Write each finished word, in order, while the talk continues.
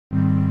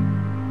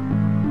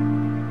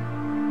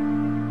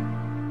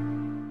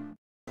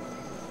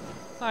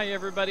Hi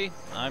everybody,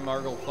 I'm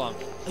Arglefumph.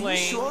 Are you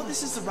sure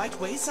this is the right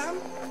way, Sam?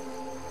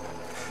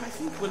 I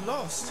think we're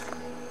lost.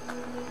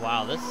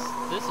 Wow, this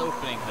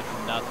opening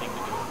has nothing to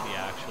do with the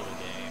actual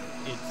game.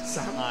 It's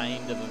Sam?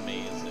 kind of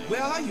amazing.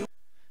 Where are you?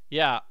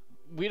 Yeah,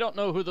 we don't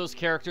know who those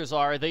characters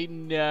are. They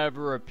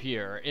never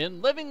appear.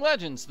 In Living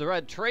Legends: The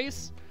Red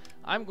Trace,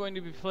 I'm going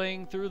to be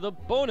playing through the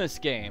bonus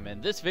game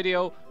in this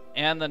video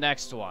and the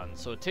next one.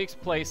 So it takes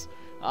place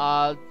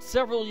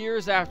several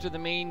years after the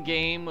main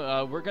game.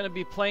 We're going to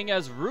be playing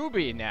as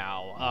Ruby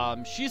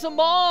now. She's a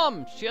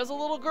mom. She has a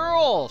little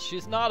girl.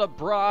 She's not a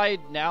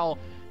bride.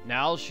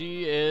 Now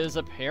she is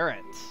a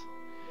parent.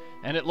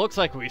 And it looks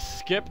like we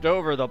skipped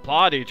over the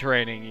potty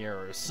training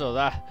years, so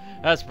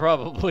that's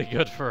probably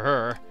good for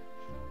her.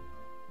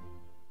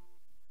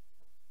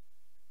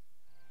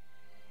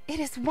 It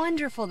is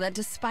wonderful that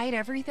despite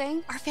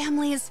everything, our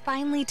family is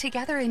finally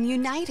together and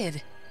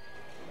united.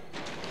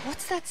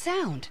 What's that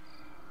sound?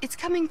 It's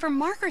coming from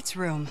Margaret's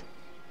room.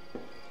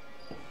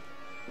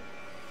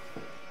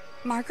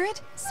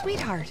 Margaret?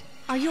 Sweetheart,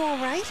 are you all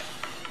right?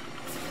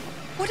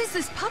 What is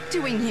this pup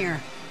doing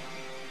here?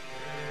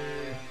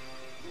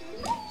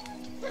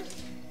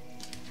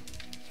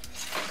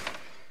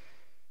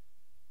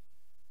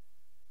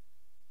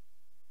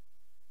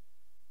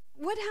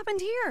 What happened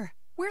here?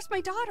 Where's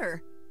my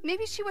daughter?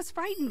 Maybe she was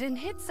frightened and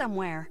hid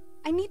somewhere.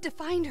 I need to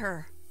find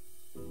her.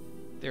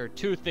 There are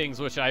two things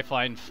which I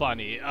find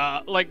funny.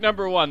 Like,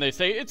 number one, they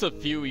say it's a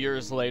few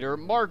years later.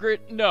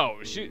 Margaret, no,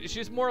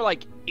 she's more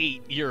like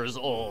 8 years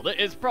old.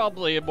 It's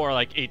probably more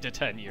like 8 to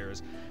 10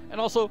 years.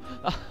 And also,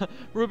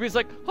 Ruby's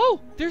like,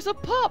 oh, there's a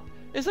pup.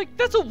 It's like,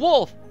 that's a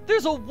wolf.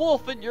 There's a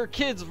wolf in your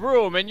kid's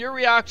room. And your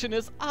reaction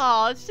is,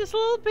 it's just a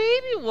little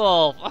baby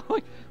wolf. I'm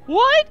like,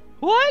 what?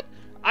 What?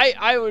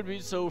 I would be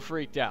so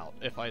freaked out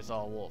if I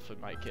saw a wolf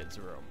in my kid's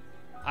room.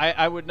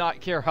 I would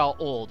not care how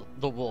old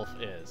the wolf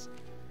is.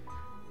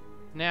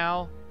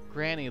 Now,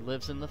 Granny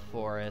lives in the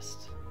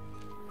forest.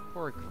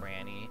 Poor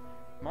Granny.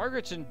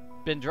 Margaret's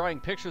been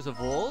drawing pictures of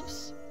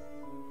wolves?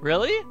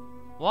 Really?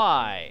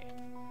 Why?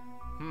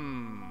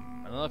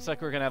 And it looks like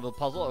we're gonna have a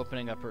puzzle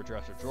opening up her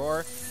dresser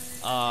drawer.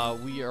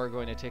 We are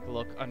going to take a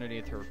look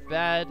underneath her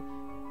bed.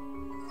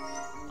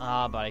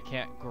 But I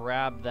can't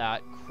grab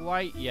that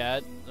quite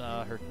yet.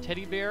 Her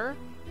teddy bear.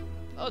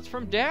 Oh, it's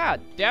from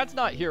Dad. Dad's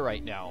not here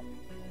right now.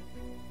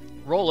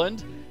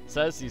 Roland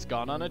says he's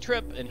gone on a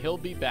trip and he'll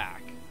be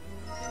back.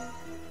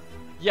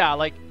 Yeah,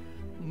 like,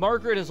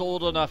 Margaret is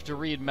old enough to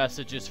read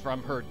messages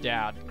from her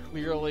dad.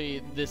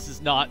 Clearly, this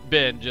has not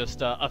been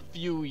just a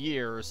few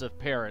years of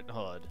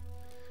parenthood.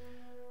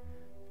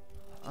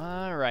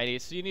 Alrighty,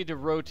 so you need to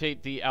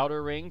rotate the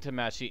outer ring to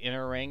match the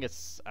inner ring.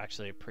 It's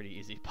actually a pretty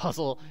easy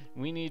puzzle.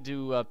 We need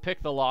to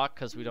pick the lock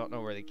because we don't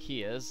know where the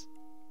key is.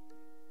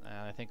 And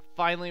I think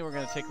finally we're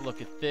going to take a look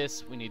at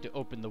this. We need to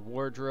open the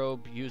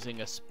wardrobe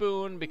using a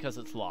spoon because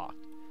it's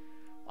locked.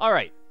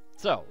 Alright,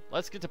 so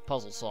let's get to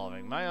puzzle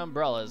solving. My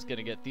umbrella is going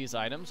to get these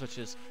items, which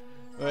is...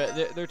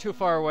 they're too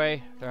far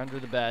away. They're under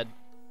the bed.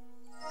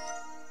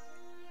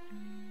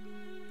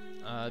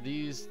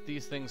 These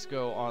things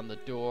go on the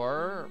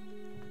door.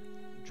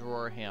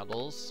 Drawer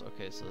handles.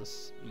 Okay, so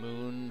this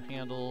moon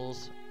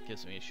handles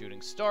gives me a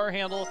shooting star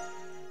handle,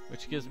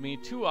 which gives me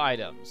 2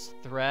 items,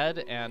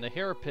 thread and a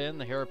hairpin.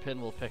 The hairpin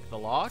will pick the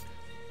lock.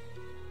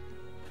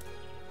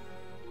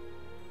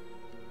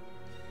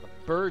 The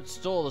bird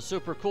stole the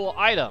super cool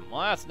item.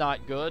 Well, that's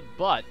not good,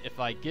 but if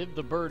I give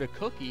the bird a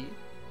cookie,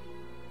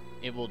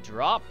 it will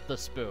drop the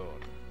spoon.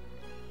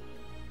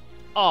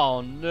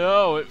 Oh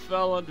no, it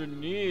fell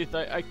underneath.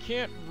 I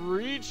can't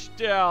reach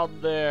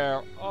down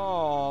there.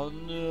 Oh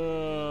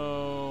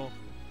no.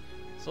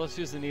 So let's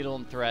use the needle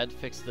and thread,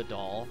 fix the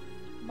doll.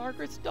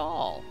 Margaret's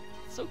doll.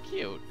 So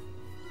cute.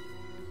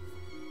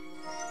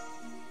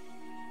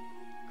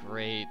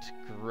 Great,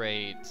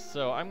 great.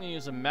 So I'm gonna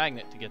use a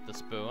magnet to get the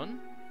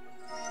spoon.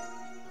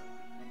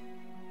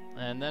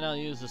 And then I'll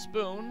use the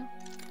spoon.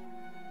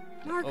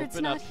 Margaret's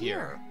not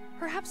here.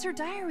 Perhaps her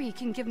diary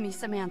can give me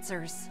some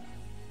answers.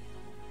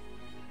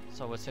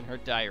 So what's in her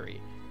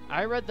diary?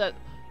 I read that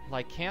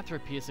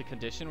lycanthropy is a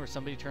condition where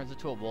somebody turns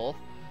into a wolf.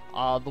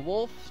 The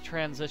wolf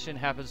transition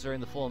happens during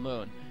the full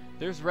moon.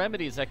 There's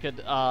remedies that could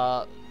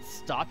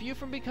stop you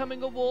from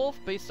becoming a wolf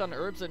based on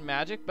herbs and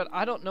magic, but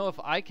I don't know if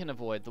I can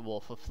avoid the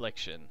wolf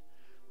affliction.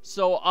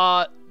 So,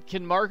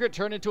 can Margaret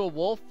turn into a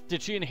wolf?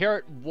 Did she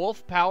inherit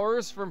wolf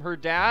powers from her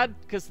dad?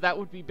 Because that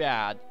would be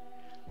bad.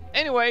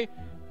 Anyway,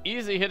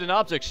 easy hidden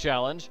objects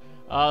challenge.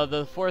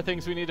 The 4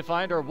 things we need to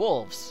find are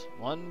wolves.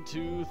 1,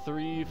 2,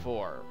 3,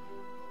 4.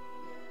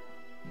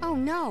 Oh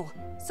no,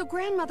 so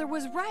grandmother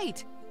was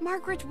right.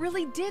 Margaret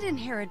really did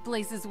inherit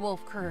Blaze's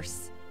wolf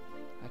curse.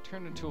 I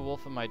turned into a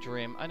wolf in my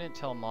dream. I didn't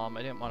tell Mom.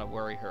 I didn't want to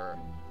worry her.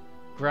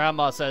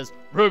 Grandma says,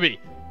 Ruby,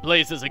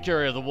 Blaze is a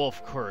cure of the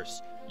wolf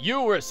curse.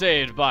 You were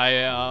saved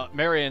by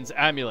Marion's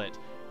amulet.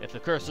 If the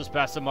curse was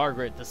passed to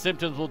Margaret, the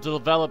symptoms will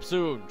develop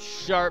soon.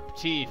 Sharp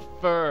teeth,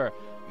 fur.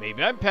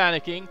 Maybe I'm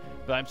panicking,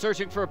 but I'm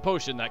searching for a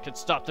potion that could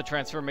stop the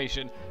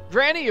transformation.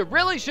 Granny, you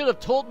really should have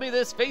told me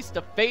this face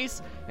to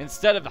face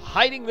instead of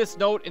hiding this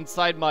note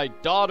inside my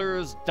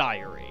daughter's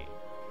diary.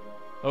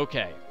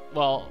 Okay,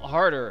 well,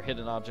 harder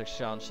hidden objects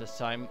challenge this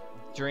time.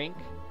 Drink,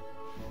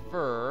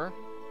 fur,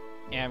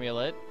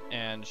 amulet,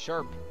 and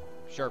sharp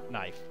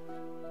knife.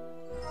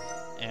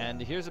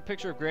 And here's a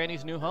picture of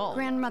Granny's new home.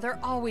 Grandmother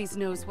always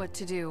knows what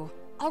to do.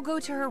 I'll go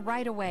to her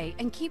right away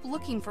and keep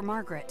looking for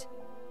Margaret.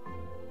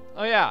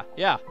 Oh yeah.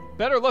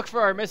 Better look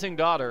for our missing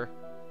daughter.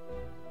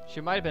 She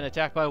might have been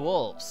attacked by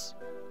wolves.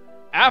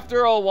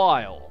 After a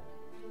while.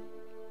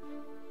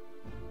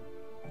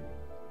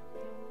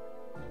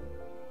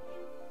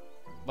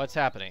 What's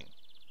happening?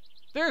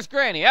 There's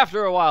Granny.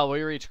 After a while,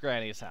 we reach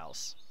Granny's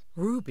house.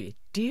 Ruby,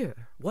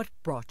 dear, what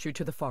brought you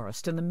to the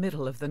forest in the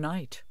middle of the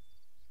night?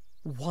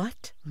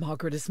 What?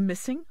 Margaret is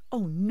missing?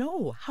 Oh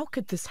no, how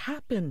could this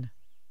happen?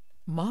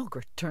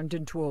 Margaret turned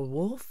into a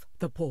wolf?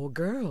 The poor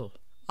girl.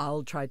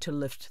 I'll try to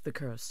lift the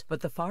curse,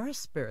 but the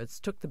forest spirits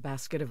took the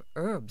basket of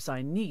herbs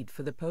I need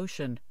for the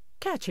potion.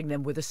 Catching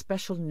them with a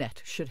special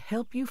net should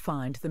help you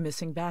find the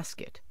missing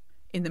basket.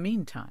 In the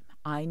meantime,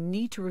 I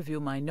need to review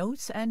my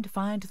notes and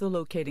find the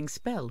locating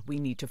spell we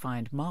need to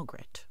find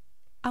Margaret.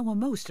 Our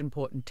most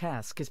important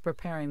task is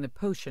preparing the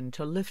potion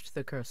to lift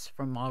the curse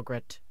from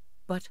Margaret.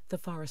 But the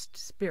forest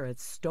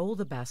spirits stole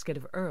the basket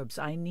of herbs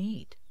I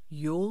need.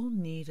 You'll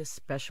need a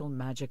special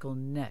magical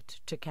net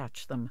to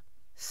catch them.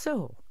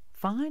 So,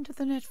 find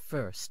the net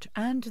first,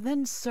 and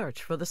then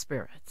search for the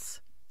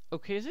spirits.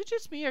 Okay, is it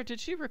just me, or did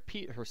she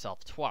repeat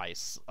herself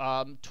twice?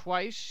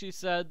 Twice she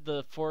said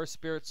the forest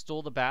spirits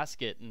stole the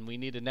basket, and we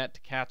need a net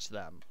to catch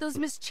them. Those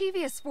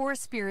mischievous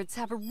forest spirits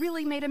have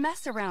really made a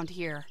mess around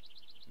here.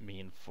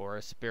 Mean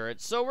forest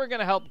spirits. So we're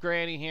gonna help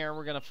Granny here.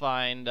 We're gonna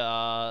find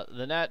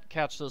the net,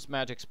 catch those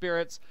magic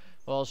spirits,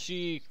 while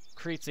she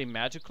creates a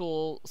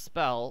magical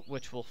spell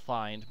which will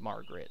find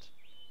Margaret.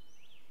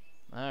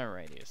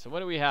 Alrighty, so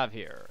what do we have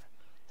here?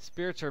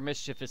 Spirits are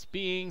mischievous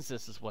beings.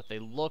 This is what they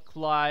look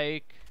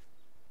like.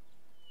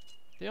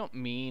 They don't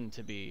mean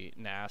to be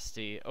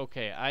nasty.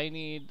 Okay, I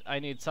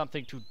need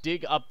something to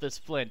dig up this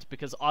flint,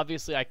 because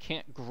obviously I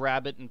can't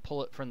grab it and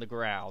pull it from the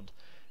ground.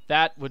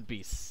 That would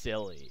be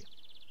silly.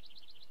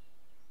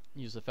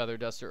 Use the feather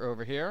duster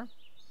over here.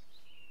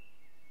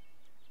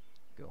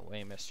 Go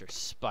away, Mr.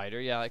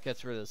 Spider. Yeah, that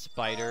gets rid of the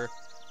spider.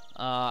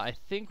 I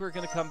think we're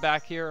going to come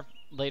back here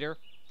later.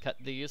 Cut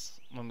these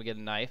when we get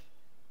a knife.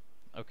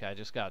 Okay, I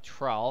just got a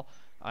trowel.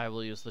 I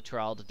will use the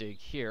trowel to dig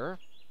here.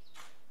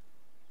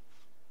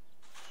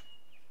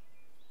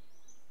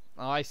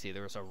 Oh, I see.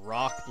 There was a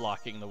rock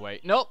blocking the way.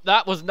 Nope,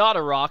 that was not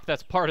a rock.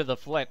 That's part of the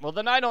flint. Well,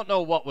 then I don't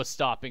know what was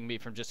stopping me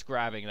from just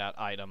grabbing that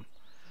item.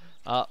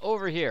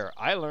 Over here,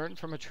 I learned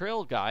from a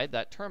trail guide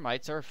that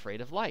termites are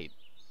afraid of light.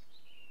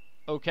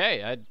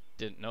 Okay, I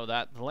didn't know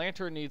that. The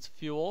lantern needs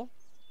fuel.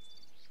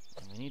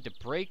 We need to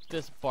break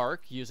this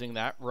bark using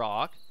that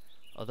rock.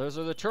 Oh, those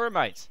are the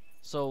termites.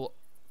 So,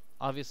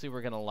 obviously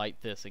we're going to light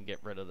this and get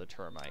rid of the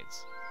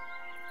termites.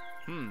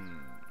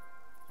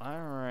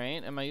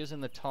 Alright, am I using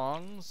the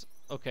tongs?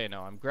 Okay,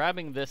 no, I'm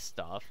grabbing this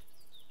stuff.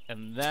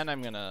 And then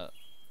I'm going to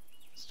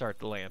start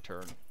the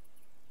lantern.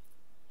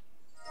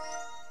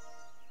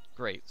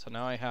 Great, so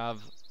now I have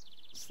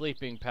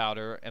sleeping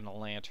powder and a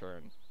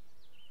lantern.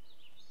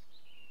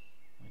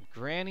 And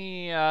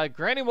Granny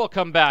will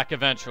come back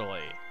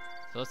eventually.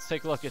 So let's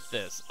take a look at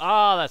this.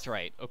 Ah, that's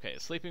right. Okay,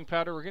 sleeping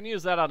powder, we're going to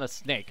use that on a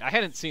snake. I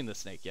hadn't seen the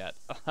snake yet.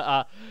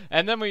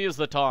 And then we use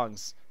the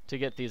tongs to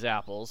get these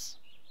apples.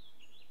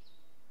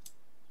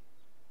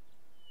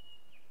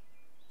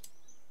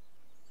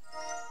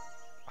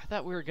 I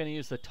thought we were going to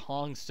use the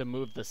tongs to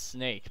move the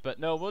snake, but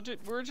no,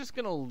 we're just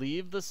going to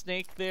leave the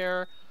snake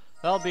there.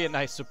 That'll be a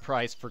nice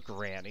surprise for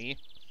Granny.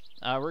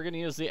 We're going to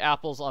use the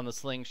apples on the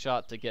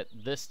slingshot to get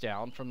this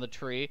down from the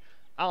tree.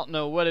 I don't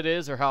know what it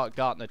is or how it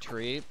got in the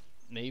tree.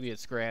 Maybe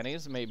it's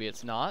Granny's, maybe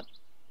it's not.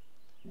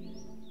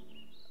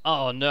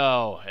 Oh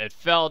no, it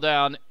fell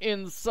down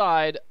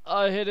inside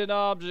a hidden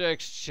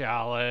objects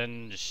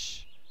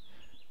challenge.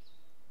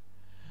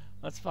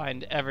 Let's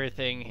find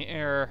everything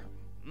here.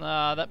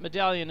 That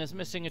medallion is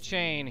missing a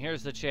chain.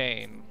 Here's the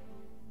chain.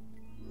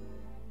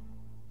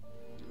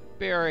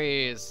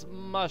 Berries,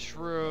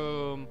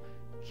 mushroom,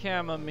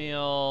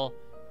 chamomile,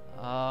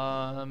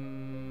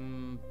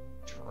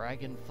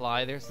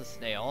 dragonfly. There's the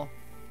snail.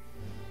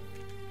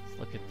 Let's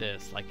look at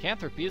this.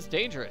 Lycanthropy is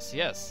dangerous,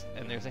 yes,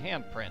 and there's a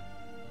handprint.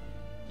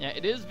 Yeah,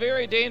 it is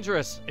very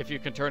dangerous if you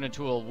can turn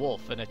into a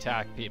wolf and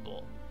attack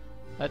people.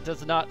 That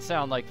does not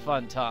sound like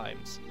fun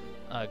times.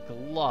 A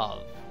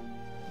glove.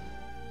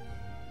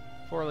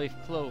 4-leaf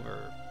clover.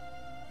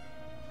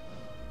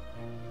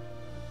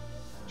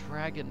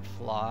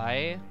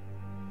 Dragonfly.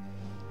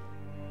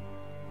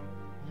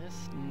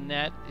 This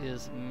net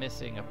is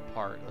missing a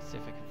part. Let's see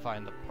if I can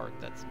find the part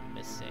that's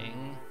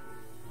missing.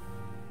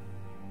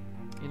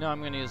 You know, I'm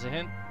going to use a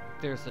hint.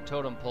 There's the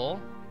totem pole.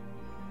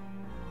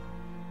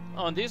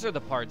 Oh, and these are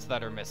the parts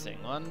that are missing.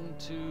 1,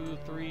 2,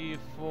 3,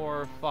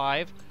 4,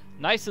 5.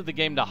 Nice of the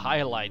game to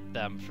highlight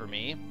them for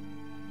me.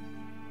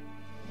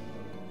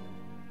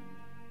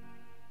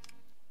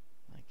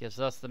 Gives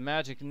us the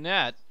magic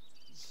net.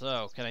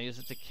 So, can I use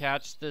it to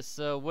catch this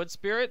wood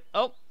spirit?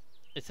 Oh,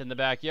 it's in the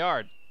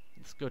backyard.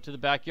 Let's go to the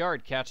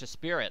backyard, catch a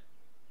spirit.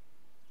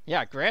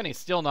 Yeah, Granny's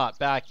still not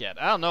back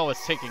yet. I don't know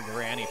what's taking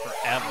Granny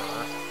forever.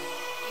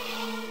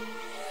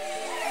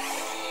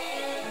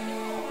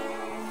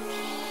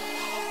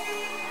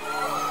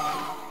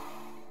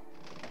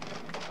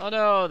 Oh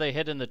no, they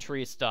hid in the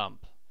tree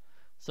stump.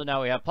 So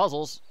now we have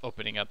puzzles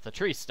opening up the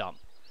tree stump.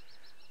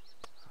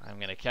 I'm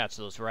gonna catch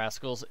those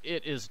rascals.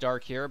 It is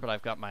dark here, but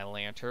I've got my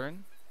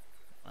lantern.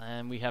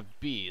 And we have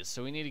bees,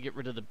 so we need to get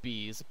rid of the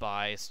bees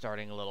by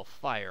starting a little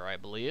fire, I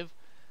believe.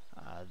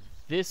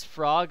 This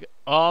frog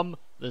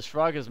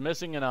is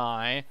missing an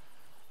eye.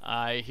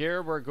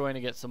 Here we're going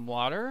to get some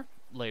water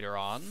later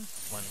on,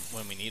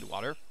 when we need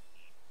water.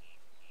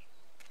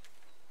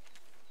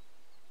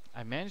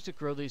 I managed to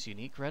grow these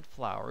unique red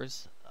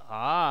flowers.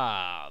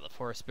 Ah, the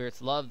forest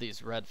spirits love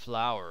these red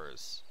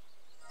flowers.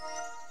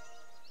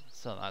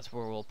 So that's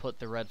where we'll put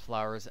the red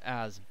flowers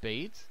as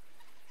bait.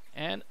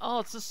 And, oh,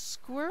 it's a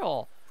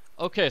squirrel.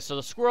 Okay, so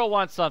the squirrel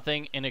wants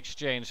something in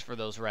exchange for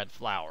those red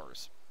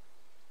flowers.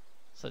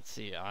 So let's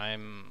see,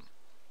 I'm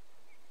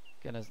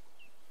gonna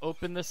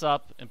open this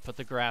up and put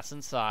the grass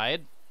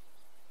inside.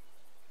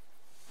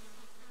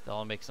 Then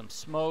I'll make some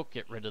smoke,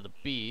 get rid of the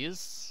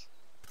bees.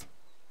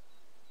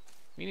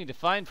 We need to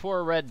find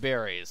 4 red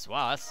berries.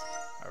 Wow, that's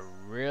a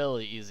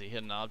really easy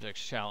hidden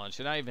objects challenge.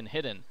 They're not even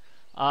hidden.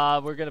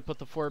 We're gonna put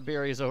the 4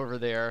 berries over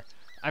there.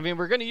 I mean,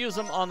 we're going to use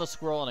them on the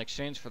squirrel in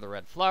exchange for the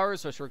red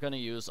flowers, which we're going to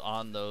use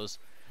on those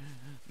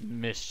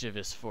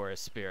mischievous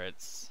forest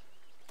spirits.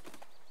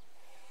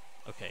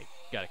 Okay,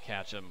 gotta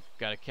catch them.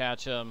 Gotta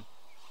catch them.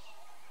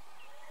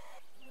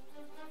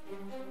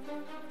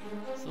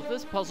 So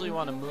this puzzle, you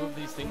want to move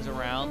these things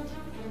around.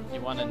 You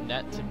want a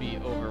net to be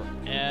over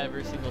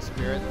every single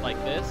spirit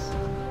like this.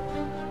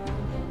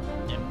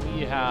 And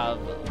we have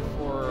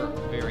 4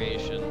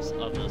 variations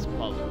of this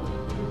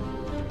puzzle.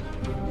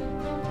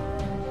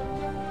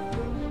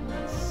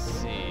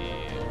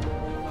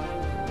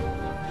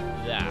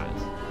 That.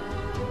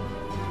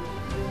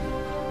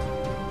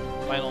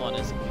 Final one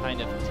is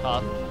kind of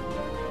tough.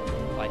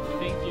 I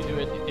think you do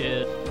it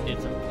if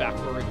it's a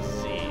backward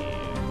Z.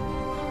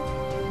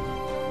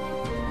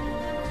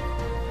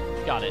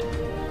 Got it.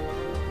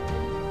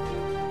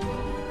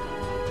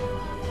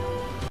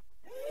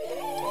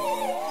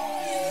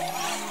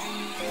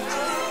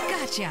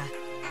 Gotcha.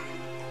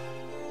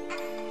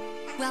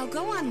 Well,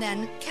 go on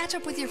then. Catch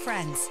up with your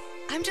friends.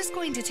 I'm just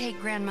going to take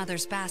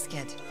Grandmother's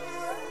basket.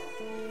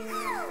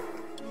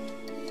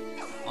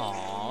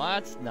 Aw,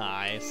 that's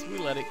nice. We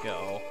let it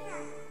go.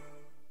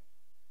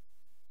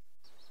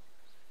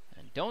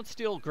 And don't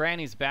steal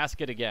Granny's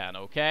basket again,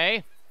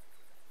 okay?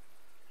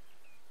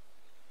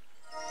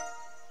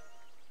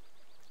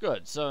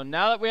 Good. So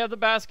now that we have the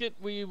basket,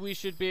 we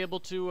should be able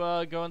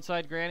to go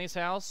inside Granny's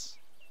house.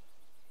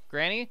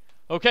 Granny?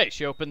 Okay,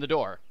 she opened the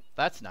door.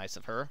 That's nice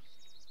of her.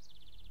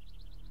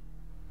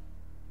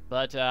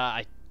 But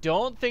I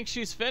don't think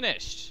she's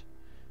finished.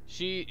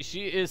 She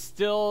is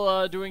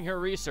still doing her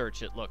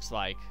research, it looks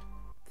like.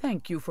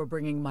 Thank you for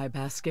bringing my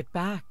basket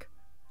back.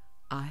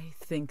 I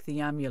think the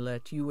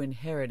amulet you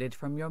inherited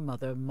from your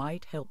mother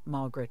might help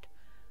Margaret,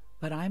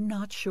 but I'm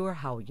not sure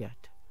how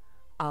yet.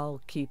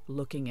 I'll keep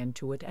looking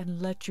into it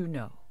and let you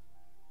know.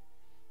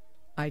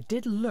 I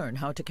did learn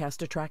how to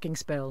cast a tracking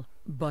spell,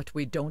 but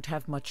we don't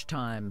have much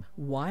time.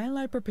 While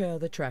I prepare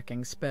the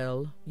tracking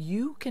spell,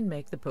 you can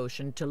make the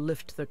potion to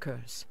lift the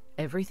curse.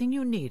 Everything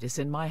you need is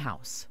in my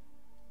house.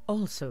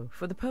 Also,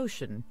 for the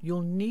potion,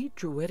 you'll need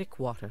druidic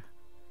water.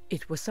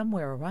 It was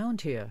somewhere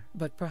around here,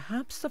 but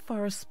perhaps the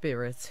forest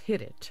spirits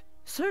hid it.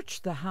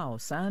 Search the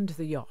house and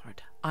the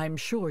yard. I'm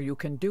sure you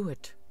can do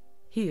it.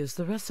 Here's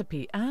the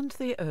recipe and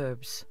the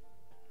herbs.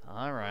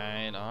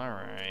 Alright,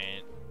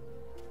 alright.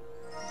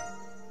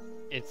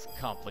 It's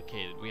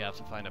complicated. We have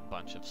to find a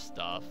bunch of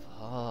stuff.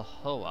 Oh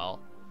well.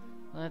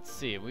 Let's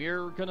see.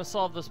 We're gonna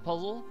solve this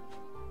puzzle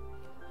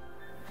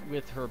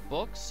with her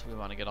books. We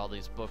want to get all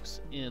these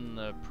books in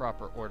the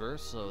proper order.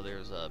 So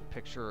there's a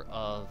picture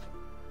of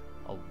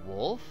a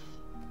wolf.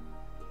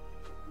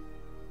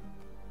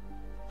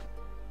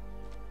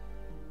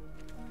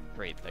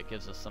 Great, that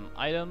gives us some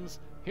items.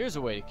 Here's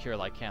a way to cure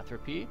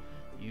lycanthropy.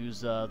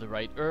 Use the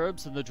right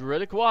herbs and the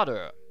druidic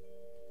water.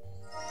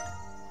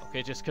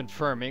 Okay, just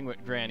confirming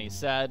what Granny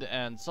said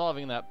and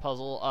solving that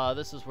puzzle.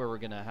 This is where we're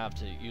going to have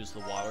to use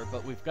the water,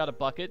 but we've got a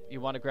bucket. You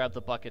want to grab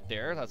the bucket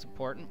there. That's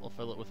important. We'll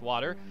fill it with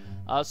water.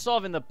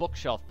 Solving the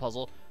bookshelf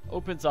puzzle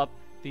opens up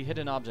the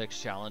hidden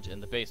objects challenge in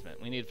the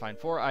basement. We need to find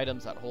 4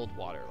 items that hold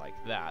water, like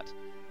that.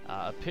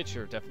 A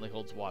pitcher definitely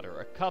holds water.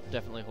 A cup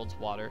definitely holds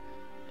water.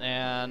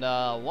 And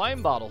a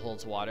wine bottle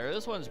holds water.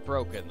 This one's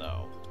broken,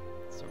 though,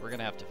 so we're going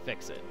to have to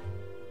fix it.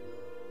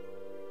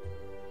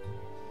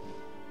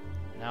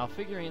 Now,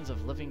 figurines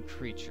of living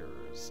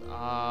creatures. We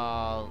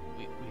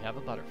have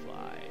a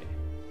butterfly.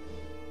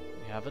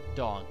 We have a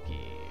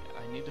donkey.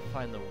 I need to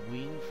find the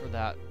wing for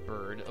that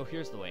bird. Oh,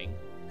 here's the wing.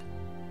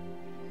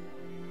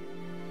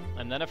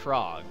 And then a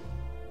frog.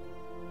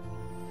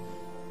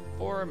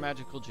 4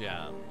 magical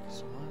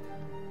gems.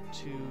 1,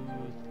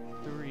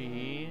 2,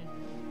 3.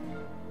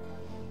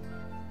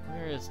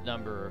 Where is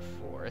number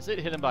 4? Is it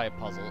hidden by a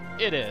puzzle?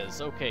 It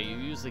is. Okay, you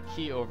use the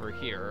key over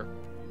here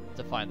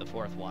to find the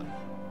 4th one.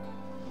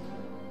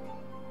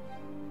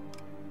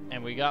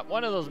 And we got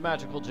one of those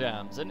magical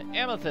gems, an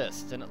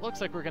amethyst, and it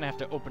looks like we're gonna have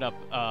to open up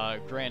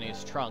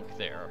Granny's trunk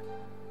there.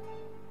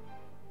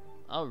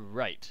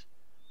 Alright.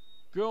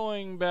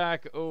 Going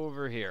back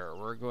over here,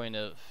 we're going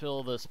to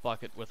fill this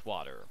bucket with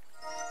water.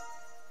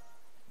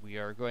 We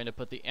are going to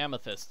put the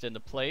amethyst into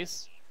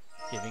place,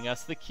 giving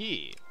us the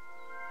key.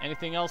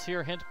 Anything else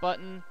here? Hint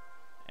button.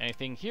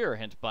 Anything here?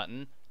 Hint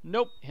button.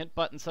 Nope. Hint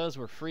button says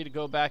we're free to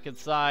go back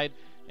inside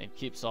and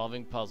keep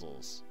solving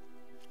puzzles.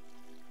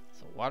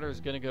 So water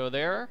is going to go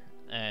there,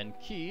 and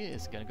key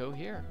is going to go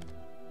here.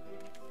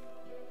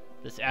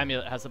 This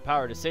amulet has the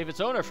power to save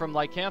its owner from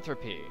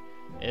lycanthropy.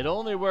 It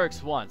only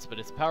works once, but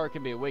its power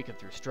can be awakened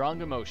through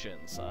strong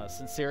emotions,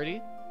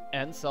 sincerity,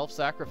 and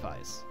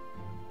self-sacrifice.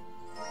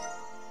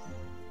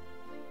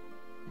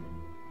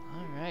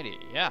 Alrighty,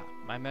 yeah,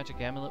 my magic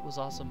amulet was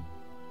awesome.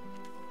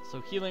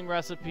 So healing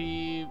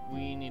recipe,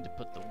 we need to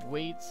put the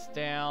weights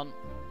down.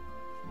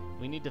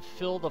 We need to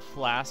fill the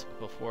flask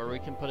before we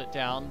can put it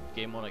down.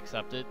 Game won't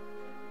accept it.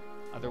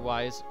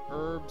 Otherwise,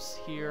 herbs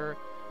here.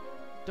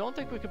 Don't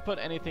think we can put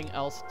anything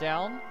else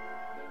down.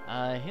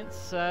 Hint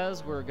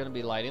says we're going to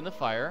be lighting the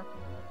fire.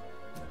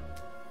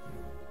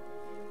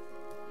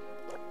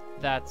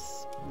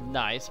 That's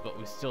nice, but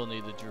we still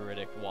need the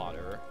druidic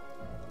water.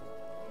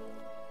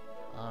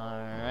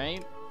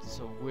 Alright,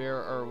 so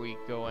where are we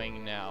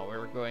going now?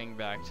 We're going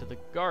back to the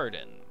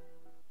garden.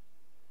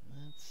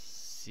 Let's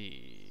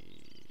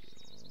see.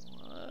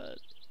 What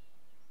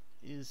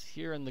is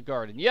here in the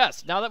garden?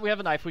 Yes, now that we have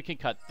a knife, we can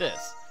cut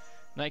this.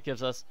 And that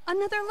gives us...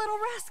 Another little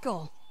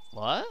rascal.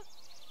 What?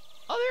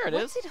 Oh, there it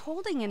is. What's it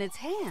holding in its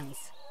hands?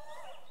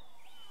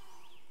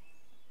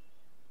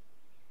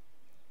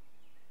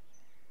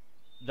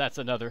 That's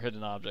another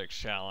hidden object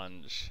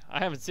challenge. I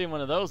haven't seen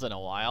one of those in a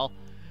while.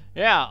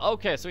 Yeah,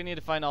 okay, so we need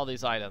to find all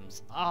these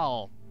items.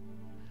 Oh.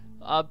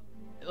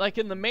 Like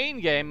in the main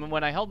game,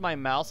 when I held my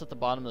mouse at the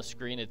bottom of the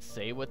screen, it'd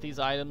say what these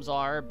items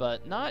are,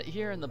 but not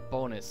here in the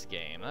bonus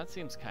game. That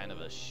seems kind of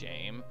a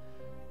shame.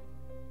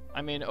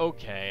 I mean,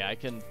 okay, I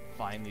can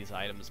find these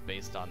items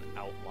based on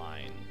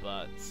outline,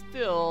 but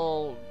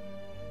still...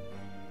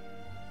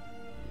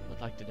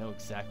 would like to know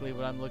exactly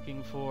what I'm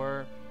looking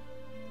for.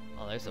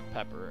 Oh, there's a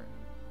pepper.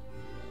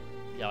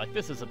 Yeah, like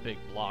this is a big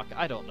block.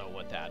 I don't know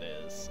what that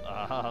is.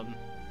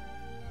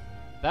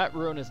 That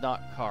rune is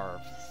not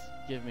carved.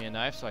 Give me a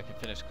knife so I can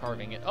finish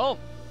carving it. Oh,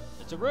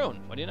 it's a rune.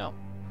 What do you know?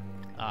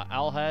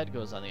 Owl head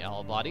goes on the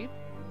owl body.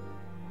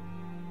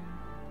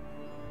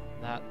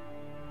 That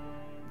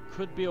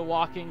could be a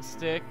walking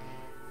stick.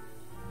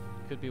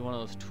 Could be one of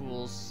those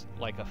tools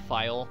like a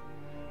file.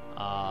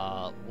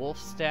 Wolf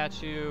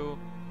statue,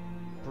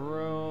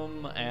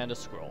 broom, and a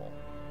scroll.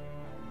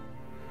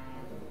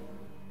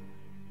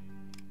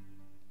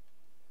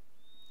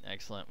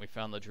 Excellent. We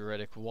found the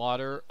druidic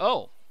water.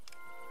 Oh!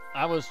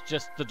 That was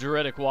just the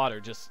druidic water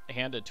just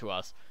handed to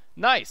us.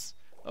 Nice!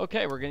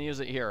 Okay, we're going to use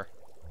it here.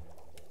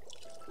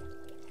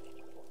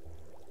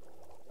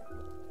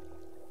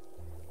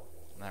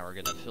 Now we're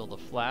going to fill the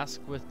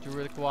flask with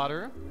druidic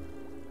water.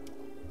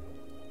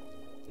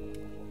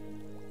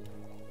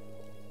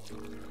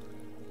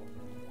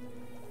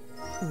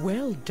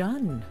 Well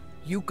done.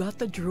 You got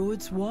the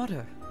druid's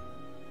water.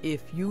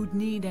 If you'd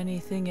need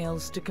anything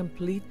else to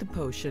complete the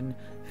potion,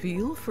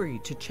 feel free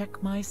to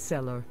check my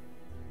cellar.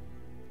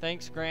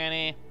 Thanks,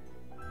 Granny.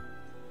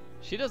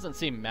 She doesn't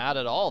seem mad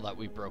at all that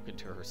we broke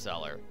into her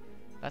cellar.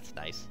 That's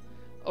nice.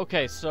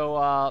 Okay,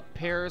 so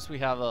pears, we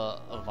have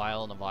a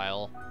vial and a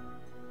vial.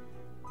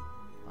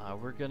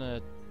 We're gonna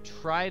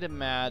try to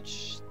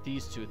match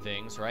these two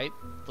things, right?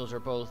 Those are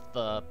both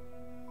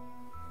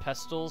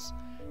pestles,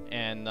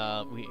 and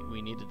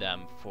we needed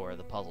them for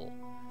the puzzle.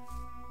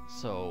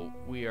 So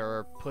we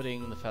are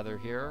putting the feather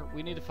here.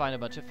 We need to find a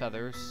bunch of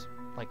feathers,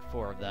 like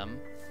 4 of them.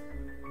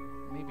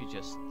 Maybe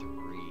just 3.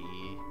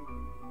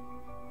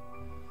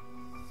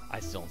 I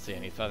still don't see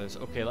any feathers.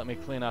 Okay, let me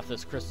clean off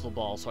this crystal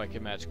ball so I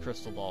can match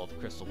crystal ball with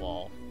crystal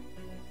ball.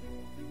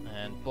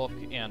 And book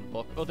and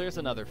book. Oh, there's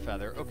another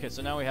feather. Okay,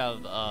 so now we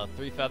have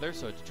 3 feathers,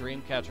 so it's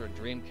Dreamcatcher and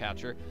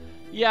Dreamcatcher.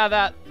 Yeah,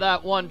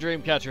 that one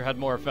Dreamcatcher had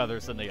more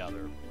feathers than the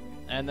other.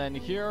 And then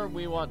here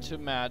we want to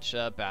match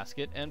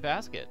basket and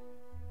basket.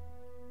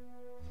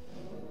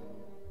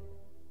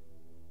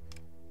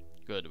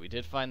 Good, we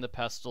did find the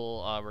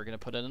pestle. We're going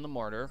to put it in the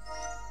mortar.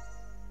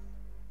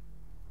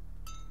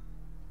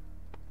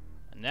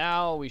 And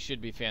now we should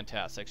be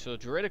fantastic. So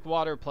druidic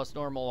water plus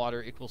normal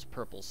water equals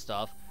purple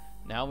stuff.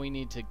 Now we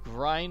need to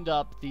grind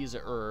up these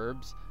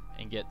herbs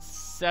and get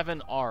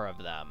 7 R of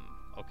them.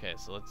 Okay,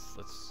 so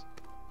let's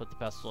put the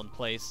pestle in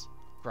place.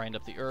 Grind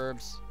up the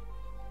herbs.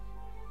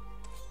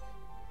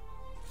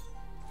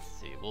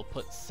 Let's see, we'll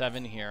put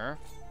 7 here.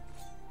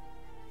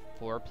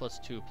 4 plus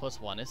 2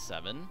 plus 1 is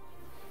 7.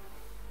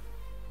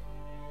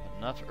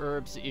 Enough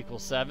herbs to equal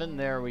 7.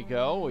 There we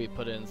go. We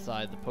put it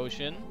inside the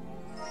potion.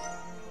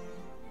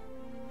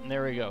 And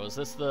there we go. Is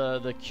this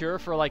the cure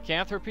for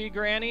lycanthropy,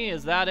 Granny?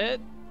 Is that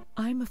it?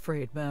 I'm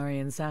afraid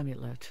Marion's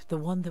amulet, the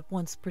one that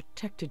once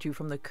protected you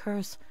from the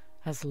curse,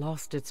 has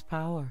lost its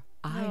power.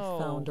 I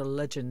found a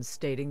legend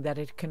stating that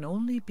it can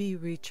only be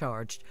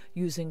recharged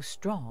using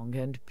strong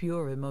and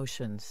pure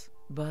emotions.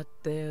 But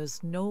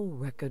there's no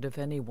record of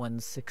anyone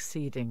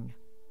succeeding.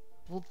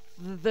 Well,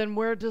 then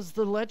where does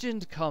the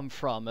legend come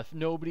from if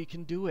nobody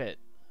can do it?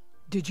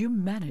 Did you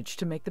manage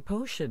to make the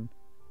potion?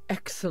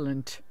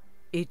 Excellent.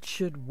 It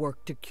should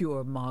work to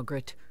cure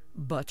Margaret.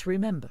 But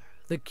remember,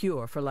 the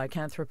cure for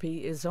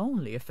lycanthropy is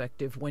only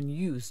effective when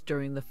used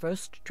during the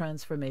first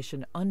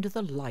transformation under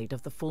the light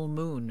of the full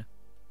moon.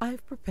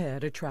 I've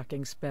prepared a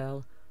tracking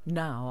spell.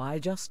 Now I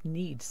just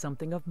need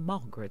something of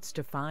Margaret's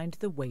to find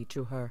the way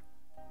to her.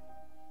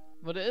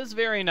 But it is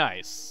very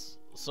nice.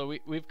 So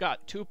we've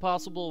got 2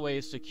 possible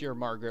ways to cure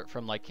Margaret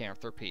from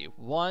lycanthropy.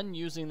 1,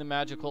 using the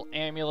magical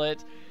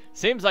amulet.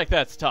 Seems like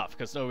that's tough,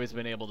 because nobody's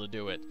been able to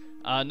do it.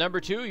 Number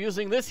 2,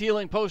 using this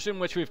healing potion,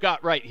 which we've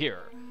got right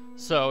here.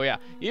 So yeah,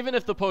 even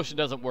if the potion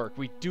doesn't work,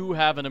 we do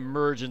have an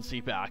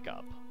emergency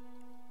backup.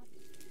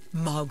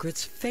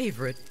 Margaret's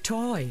favorite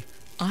toy.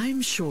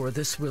 I'm sure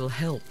this will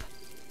help.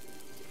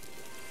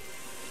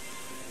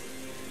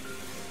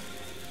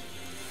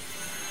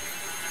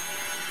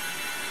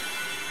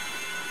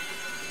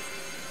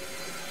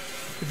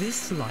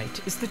 This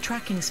light is the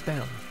tracking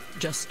spell.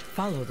 Just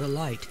follow the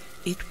light.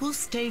 It will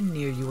stay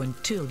near you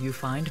until you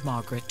find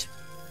Margaret.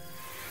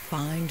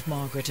 Find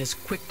Margaret as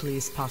quickly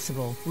as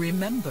possible.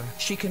 Remember,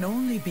 she can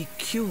only be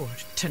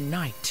cured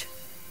tonight.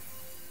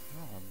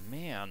 Oh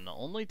man,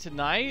 only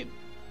tonight?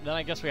 Then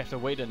I guess we have to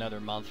wait another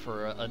month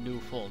for a new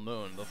full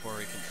moon before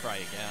we can try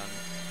again.